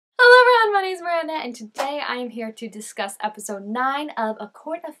my name is Miranda, and today I am here to discuss episode 9 of A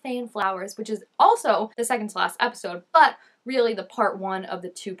Court of Fae and Flowers, which is also the second to last episode, but really the part 1 of the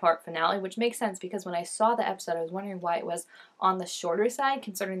 2-part finale, which makes sense because when I saw the episode, I was wondering why it was on the shorter side,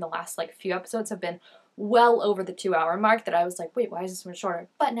 considering the last few episodes have been well over the 2-hour mark, that I was like, wait, why is this one shorter?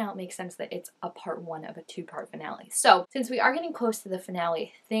 But now it makes sense that it's a part 1 of a 2-part finale. So, since we are getting close to the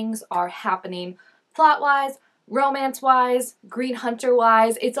finale, things are happening plot-wise, romance-wise, Green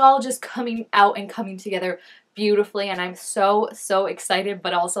Hunter-wise. It's all just coming out and coming together beautifully, and I'm so excited,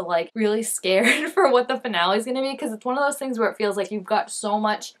 but also really scared for what the finale is going to be, because it's one of those things where it feels like you've got so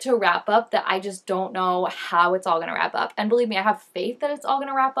much to wrap up that I just don't know how it's all going to wrap up. And believe me, I have faith that it's all going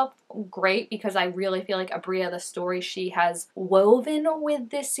to wrap up great, because I really feel like Abria, the story she has woven with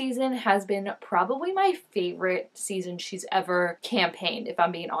this season, has been probably my favorite season she's ever campaigned, if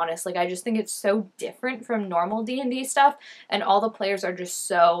I'm being honest. I just think it's so different from normal D&D stuff, and all the players are just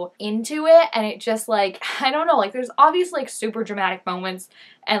so into it, and it just I don't know, there's obviously super dramatic moments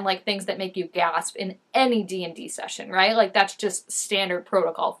and things that make you gasp in any D&D session, right? That's just standard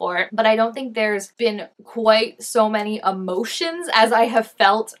protocol for it. But I don't think there's been quite so many emotions as I have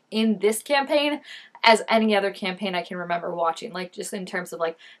felt in this campaign as any other campaign I can remember watching, just in terms of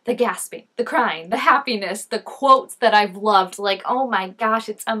the gasping, the crying, the happiness, the quotes that I've loved. Oh my gosh,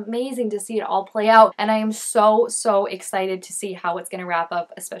 it's amazing to see it all play out, and I am so excited to see how it's gonna wrap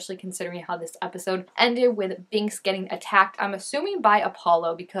up, especially considering how this episode ended with Binks getting attacked, I'm assuming by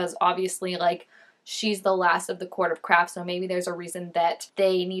Apollo, because obviously she's the last of the Court of Craft, so maybe there's a reason that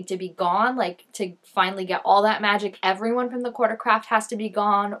they need to be gone, to finally get all that magic. Everyone from the Court of Craft has to be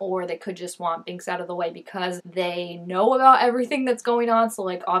gone, or they could just want Binks out of the way because they know about everything that's going on, so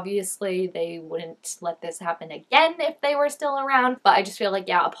obviously they wouldn't let this happen again if they were still around. But I just feel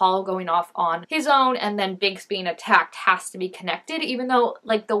yeah, Apollo going off on his own and then Binks being attacked has to be connected, even though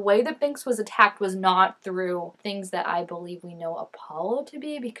the way that Binks was attacked was not through things that I believe we know Apollo to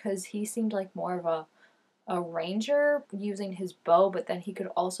be, because he seemed more of a ranger using his bow, but then he could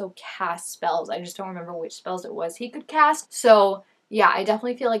also cast spells. I just don't remember which spells it was he could cast. So yeah, I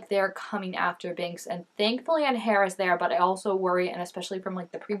definitely feel they're coming after Binks, and thankfully Anhera's there, but I also worry, and especially from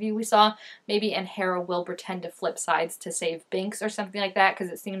the preview we saw, maybe Anhera will pretend to flip sides to save Binks or something like that,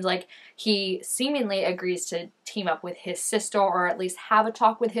 because it seems he seemingly agrees to team up with his sister, or at least have a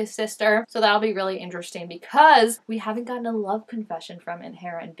talk with his sister. So that'll be really interesting, because we haven't gotten a love confession from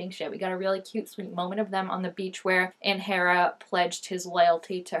Anhera and Binks yet. We got a really cute, sweet moment of them on the beach where Anhera pledged his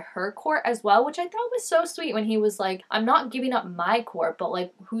loyalty to her court as well, which I thought was so sweet, when he was I'm not giving up my court,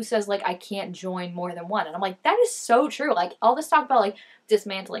 but who says I can't join more than one? And I'm that is so true. All this talk about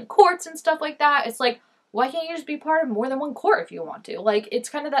dismantling courts and stuff like that, it's why can't you just be part of more than one court if you want to? It's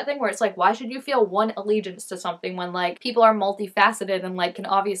kind of that thing where it's why should you feel one allegiance to something when people are multifaceted and can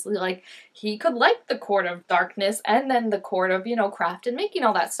obviously he could like the Court of Darkness and then the Court of, craft and making,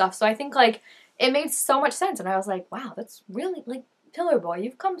 all that stuff. So I think it made so much sense, and I was wow, that's really Pillar Boy,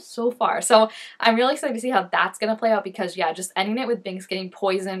 you've come so far. So I'm really excited to see how that's going to play out, because yeah, just ending it with Binks getting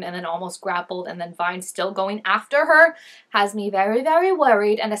poisoned and then almost grappled and then Vine still going after her has me very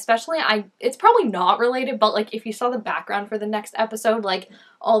worried. And especially, it's probably not related, but if you saw the background for the next episode,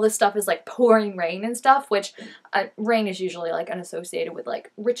 all this stuff is pouring rain and stuff, which rain is usually unassociated with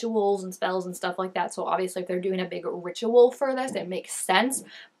rituals and spells and stuff like that. So obviously if they're doing a big ritual for this, it makes sense.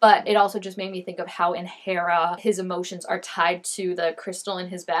 But it also just made me think of how in Hera, his emotions are tied to the crystal in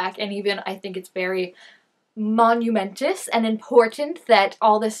his back. And even I think it's very monumentous and important that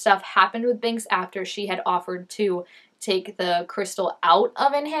all this stuff happened with Binks after she had offered to take the crystal out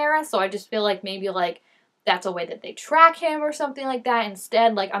of Anhera. So I just feel maybe that's a way that they track him or something like that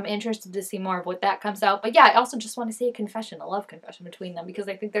instead. I'm interested to see more of what that comes out. But yeah, I also just want to see a love confession between them, because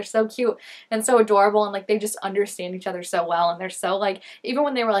I think they're so cute and so adorable, and they just understand each other so well, and they're so even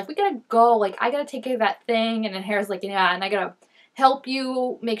when they were we gotta go, I gotta take care of that thing, and then Hera's yeah, and I gotta help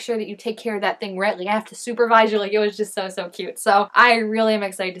you make sure that you take care of that thing right. I have to supervise you. It was just so cute. So I really am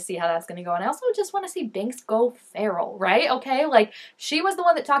excited to see how that's going to go. And I also just want to see Binks go feral, right? Okay, she was the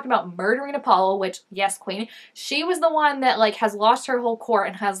one that talked about murdering Apollo, which, yes, queen. She was the one that, has lost her whole court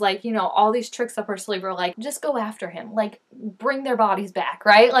and has, all these tricks up her sleeve where, just go after him. Bring their bodies back,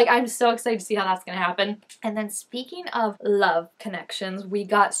 right? I'm so excited to see how that's going to happen. And then speaking of love connections, we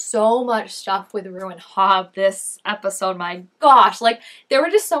got so much stuff with Rue and Hob this episode. My gosh. There were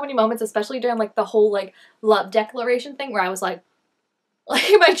just so many moments, especially during the whole love declaration thing, where I was my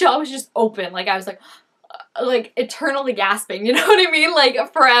jaw was just open. I was eternally gasping, you know what I mean?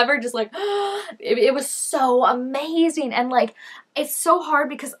 Forever, just it was so amazing. And it's so hard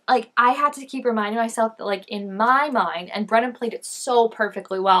because, like, I had to keep reminding myself that, like, in my mind, and Brennan played it so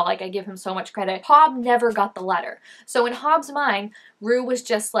perfectly well, like, I give him so much credit, Hobb never got the letter. So in Hobb's mind, Rue was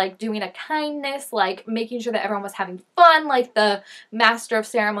just, like, doing a kindness, like, making sure that everyone was having fun, like the master of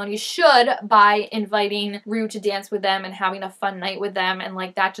ceremonies should, by inviting Rue to dance with them and having a fun night with them, and,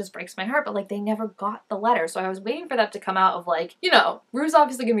 like, that just breaks my heart, but, like, they never got the letter. So I was waiting for that to come out of, like, you know, Rue's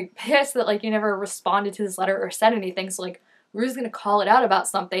obviously gonna be pissed that, like, you never responded to this letter or said anything, so, like, Rue's gonna call it out about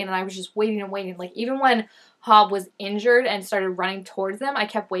something, and I was just waiting and waiting. Like, even when Hobb was injured and started running towards them, I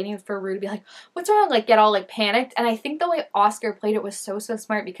kept waiting for Rue to be like, what's wrong? Like, get all, like, panicked. And I think the way Oscar played it was so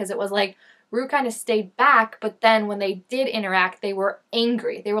smart, because it was like, Rue kind of stayed back, but then when they did interact, they were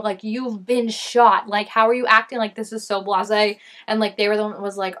angry. They were like, you've been shot. Like, how are you acting like this is so blasé? And, like, they were the one that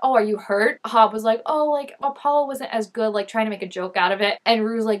was like, oh, are you hurt? Hobb was like, oh, like, Apollo wasn't as good, like, trying to make a joke out of it. And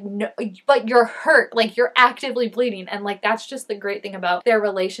Rue's like, no, but you're hurt. Like, you're actively bleeding. And, like, that's just the great thing about their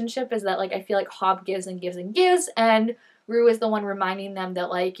relationship, is that, like, I feel like Hobb gives and gives and gives, and Rue is the one reminding them that,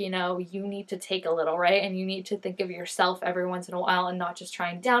 like, you know, you need to take a little, right? And you need to think of yourself every once in a while and not just try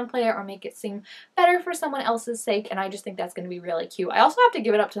and downplay it or make it seem better for someone else's sake. And I just think that's going to be really cute. I also have to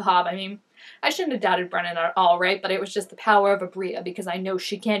give it up to Hobb. I mean, I shouldn't have doubted Brennan at all, right? But it was just the power of Abria, because I know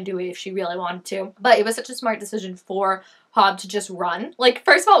she can do it if she really wanted to. But it was such a smart decision for Hobb to just run. Like,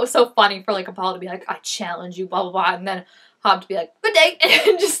 first of all, it was so funny for, like, Apollo to be like, I challenge you, blah, blah, blah. And then Hobb to be like, good day,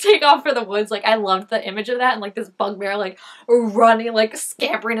 and just take off for the woods. Like, I loved the image of that, and, like, this bugbear, like, running, like,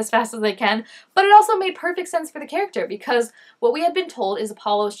 scampering as fast as they can. But it also made perfect sense for the character, because what we had been told is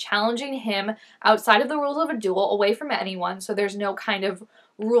Apollo's challenging him outside of the rules of a duel, away from anyone, so there's no kind of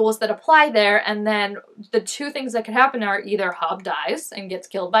rules that apply there, and then the two things that could happen are either Hobb dies and gets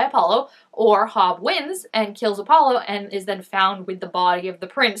killed by Apollo, or Hobb wins and kills Apollo and is then found with the body of the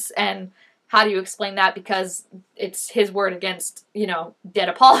prince. And how do you explain that? Because it's his word against, you know, dead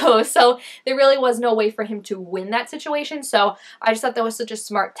Apollo. So there really was no way for him to win that situation. So I just thought that was such a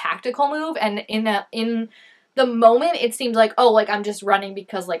smart tactical move. And in the moment, it seemed like, oh, like, I'm just running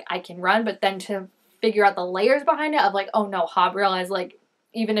because, like, I can run. But then to figure out the layers behind it of, like, oh no, Hobb realized, like,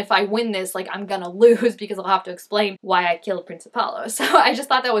 even if I win this, like, I'm gonna lose because I'll have to explain why I killed Prince Apollo. So I just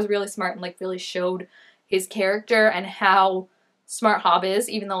thought that was really smart and, like, really showed his character and how smart Hobb is,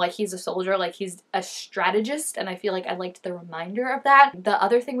 even though, like, he's a soldier, like, he's a strategist, and I feel like I liked the reminder of that. The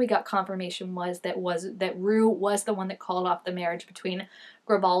other thing we got confirmation was that Rue was the one that called off the marriage between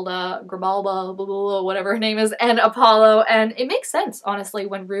Gribalba, blah, blah, blah, whatever her name is, and Apollo, and it makes sense, honestly,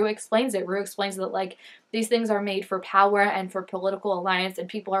 when Rue explains it. Rue explains that, like, these things are made for power and for political alliance, and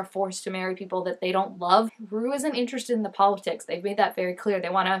people are forced to marry people that they don't love. Rue isn't interested in the politics. They've made that very clear. They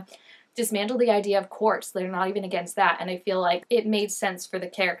want to dismantle the idea of courts. They're not even against that, and I feel like it made sense for the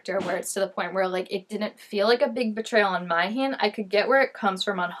character, where it's to the point where, like, it didn't feel like a big betrayal on my hand. I could get where it comes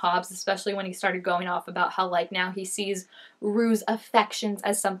from on Hobbs, especially when he started going off about how, like, now he sees Rue's affections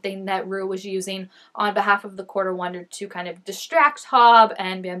as something that Rue was using on behalf of the Court of Wonder to kind of distract Hobb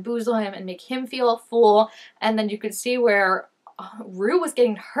and bamboozle him and make him feel a fool. And then you could see where Rue was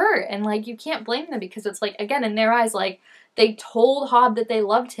getting hurt, and, like, you can't blame them, because it's like, again, in their eyes, like, they told Hobb that they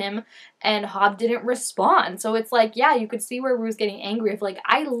loved him, and Hobb didn't respond. So it's like, yeah, you could see where Rue's getting angry of, like,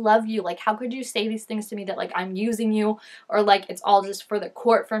 I love you. Like, how could you say these things to me that, like, I'm using you, or, like, it's all just for the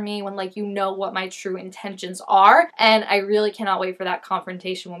court for me, when, like, you know what my true intentions are. And I really cannot wait for that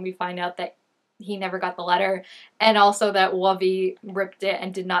confrontation when we find out that he never got the letter, and also that Wubby ripped it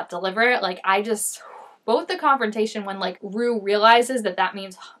and did not deliver it. Like, both the confrontation when, like, Rue realizes that that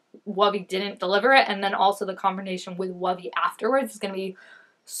means Wubby didn't deliver it, and then also the confrontation with Wubby afterwards is going to be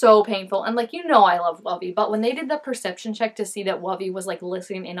so painful. And, like, you know I love Wubby, but when they did the perception check to see that Wubby was, like,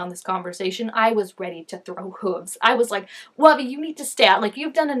 listening in on this conversation, I was ready to throw hooves. I was like, Wubby, you need to stay out. Like,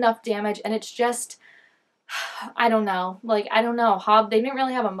 you've done enough damage, and it's just, I don't know. Like, I don't know. Hobb, they didn't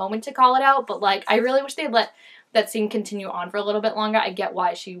really have a moment to call it out, but, like, I really wish they'd let that scene continue on for a little bit longer. I get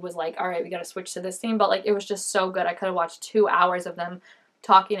why she was like, all right, we gotta switch to this scene, but, like, it was just so good. I could have watched 2 hours of them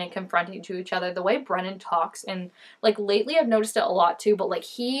talking and confronting to each other. The way Brennan talks, and, like, lately I've noticed it a lot too, but, like,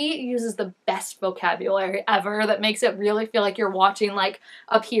 he uses the best vocabulary ever that makes it really feel like you're watching, like,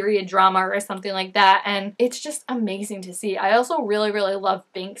 a period drama or something like that, and it's just amazing to see. I also really, really love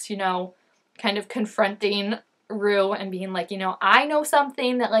Binks, you know, kind of confronting Rue and being like, you know, I know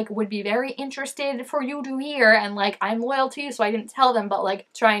something that, like, would be very interested for you to hear, and, like, I'm loyal to you, so I didn't tell them, but, like,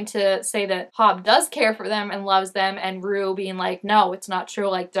 trying to say that Hobb does care for them and loves them, and Rue being like, no, it's not true,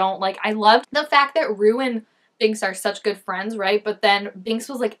 like, don't. Like, I loved the fact that Rue and Binks are such good friends, right? But then Binks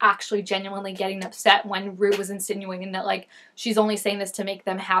was like actually genuinely getting upset when Rue was insinuating that like she's only saying this to make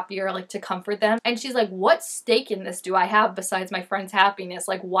them happier, like to comfort them. And she's like, what stake in this do I have besides my friend's happiness?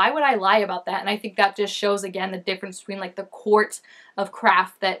 Like, why would I lie about that? And I think that just shows again the difference between like the court of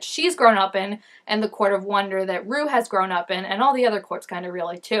craft that she's grown up in and the court of wonder that Rue has grown up in, and all the other courts kind of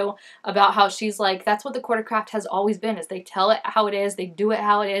really too, about how she's like, that's what the court of craft has always been, is they tell it how it is, they do it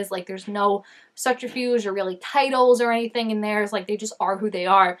how it is, like there's no subterfuge or really titles or anything in there. It's like they just are who they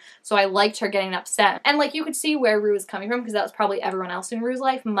are. So I liked her getting upset. And like you could see where Rue is coming from, because that was probably everyone else in Rue's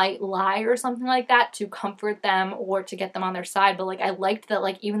life might lie or something like that to comfort them or to get them on their side. But like I liked that,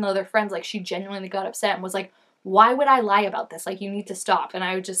 like even though they're friends, like she genuinely got upset and was like, why would I lie about this? Like, you need to stop. And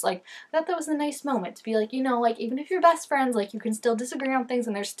I would just, like, I thought that was a nice moment to be like, you know, like, even if you're best friends, like, you can still disagree on things,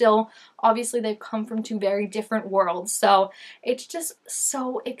 and they're still, obviously, they've come from two very different worlds. So, it's just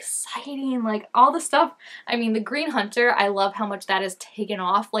so exciting. Like, all the stuff, I mean, the Green Hunter, I love how much that is taken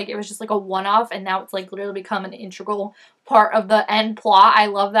off. Like, it was just, like, a one-off, and now it's, like, literally become an integral part of the end plot. I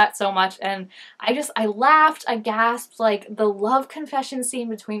love that so much, and I laughed, I gasped, like, the love confession scene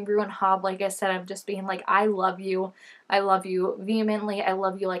between Rue and Hob, like I said, I'm just being like, I love you vehemently, I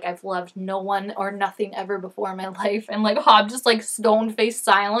love you like I've loved no one or nothing ever before in my life, and, like, Hob just, like, stone-faced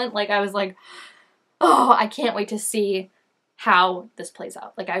silent, like, I was like, oh, I can't wait to see how this plays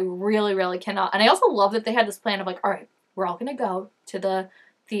out, like, I really, really cannot, and I also love that they had this plan of, like, alright, we're all gonna go to the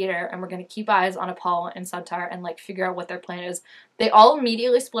theater and we're gonna keep eyes on Apollo and Suntar and like figure out what their plan is. They all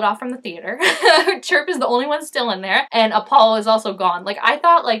immediately split off from the theater. Chirp is the only one still in there, and Apollo is also gone. Like, I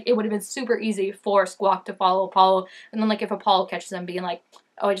thought like it would have been super easy for Squawk to follow Apollo, and then like if Apollo catches them being like,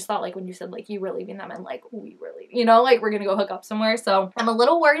 oh, I just thought like when you said like you were leaving them and like we were leaving, you know, like we're gonna go hook up somewhere. So I'm a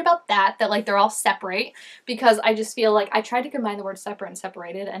little worried about that like they're all separate, because I just feel like I tried to combine the word separate and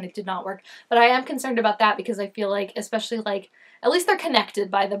separated and it did not work. But I am concerned about that because I feel like, especially like, at least they're connected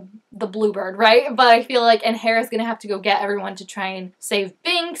by the bluebird, right? But I feel like, and Hera's gonna have to go get everyone to try and save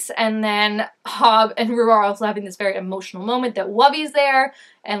Binks, and then Hob and Rue are also having this very emotional moment that Wubby's there,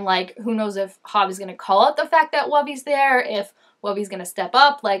 and like, who knows if Hob is gonna call out the fact that Wubby's there, if Wubby's gonna step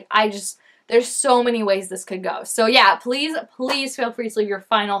up, like, there's so many ways this could go. So yeah, please feel free to leave your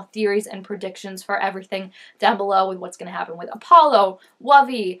final theories and predictions for everything down below with what's gonna happen with Apollo,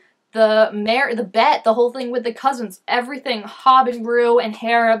 Wubby, the bet, the whole thing with the cousins, everything, Hob and Rue and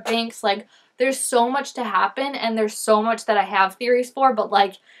Hera, Binks, like, there's so much to happen, and there's so much that I have theories for, but,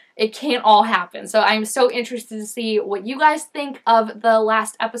 like, it can't all happen. So I'm so interested to see what you guys think of the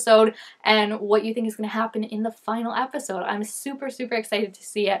last episode and what you think is going to happen in the final episode. I'm super, super excited to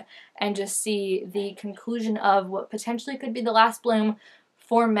see it and just see the conclusion of what potentially could be the last bloom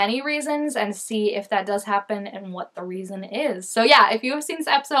for many reasons, and see if that does happen and what the reason is. So yeah, if you have seen this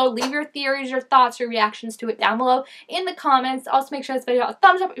episode, leave your theories, your thoughts, your reactions to it down below in the comments. Also make sure this video a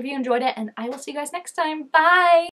thumbs up if you enjoyed it, and I will see you guys next time. Bye!